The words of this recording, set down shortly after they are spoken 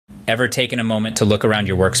Ever taken a moment to look around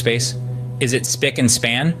your workspace? Is it spick and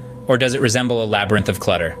span, or does it resemble a labyrinth of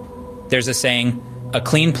clutter? There's a saying, a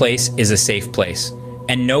clean place is a safe place,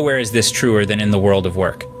 and nowhere is this truer than in the world of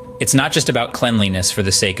work. It's not just about cleanliness for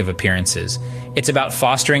the sake of appearances. It's about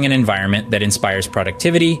fostering an environment that inspires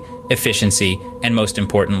productivity, efficiency, and most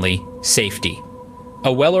importantly, safety.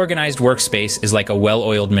 A well-organized workspace is like a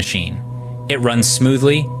well-oiled machine. It runs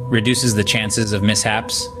smoothly, reduces the chances of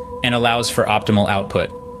mishaps, and allows for optimal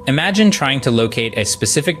output. Imagine trying to locate a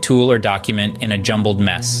specific tool or document in a jumbled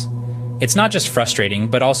mess. It's not just frustrating,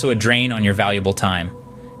 but also a drain on your valuable time.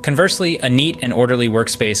 Conversely, a neat and orderly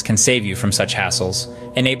workspace can save you from such hassles,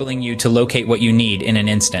 enabling you to locate what you need in an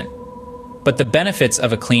instant. But the benefits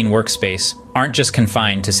of a clean workspace aren't just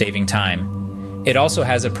confined to saving time. It also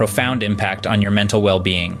has a profound impact on your mental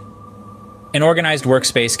well-being. An organized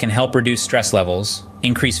workspace can help reduce stress levels,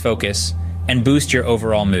 increase focus, and boost your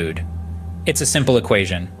overall mood. It's a simple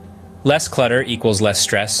equation. Less clutter equals less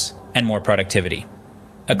stress and more productivity.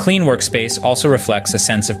 A clean workspace also reflects a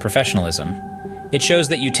sense of professionalism. It shows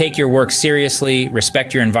that you take your work seriously,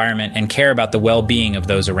 respect your environment, and care about the well-being of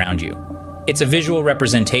those around you. It's a visual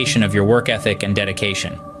representation of your work ethic and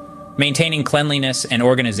dedication. Maintaining cleanliness and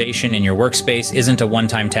organization in your workspace isn't a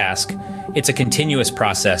one-time task. It's a continuous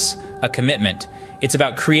process, a commitment. It's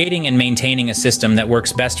about creating and maintaining a system that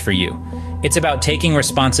works best for you. It's about taking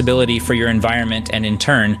responsibility for your environment and, in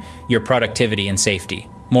turn, your productivity and safety.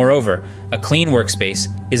 Moreover, a clean workspace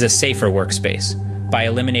is a safer workspace. By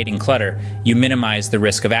eliminating clutter, you minimize the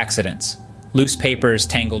risk of accidents. Loose papers,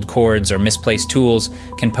 tangled cords, or misplaced tools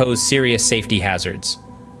can pose serious safety hazards.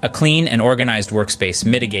 A clean and organized workspace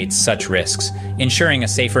mitigates such risks, ensuring a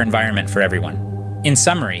safer environment for everyone. In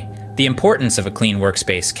summary, the importance of a clean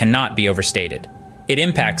workspace cannot be overstated. It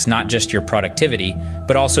impacts not just your productivity,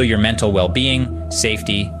 but also your mental well-being,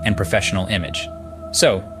 safety, and professional image.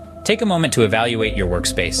 So, take a moment to evaluate your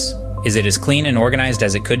workspace. Is it as clean and organized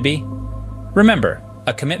as it could be? Remember,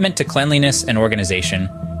 a commitment to cleanliness and organization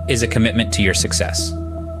is a commitment to your success.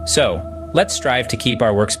 So, let's strive to keep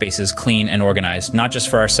our workspaces clean and organized, not just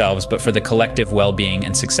for ourselves, but for the collective well-being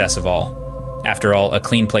and success of all. After all, a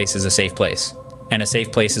clean place is a safe place, and a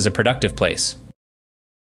safe place is a productive place.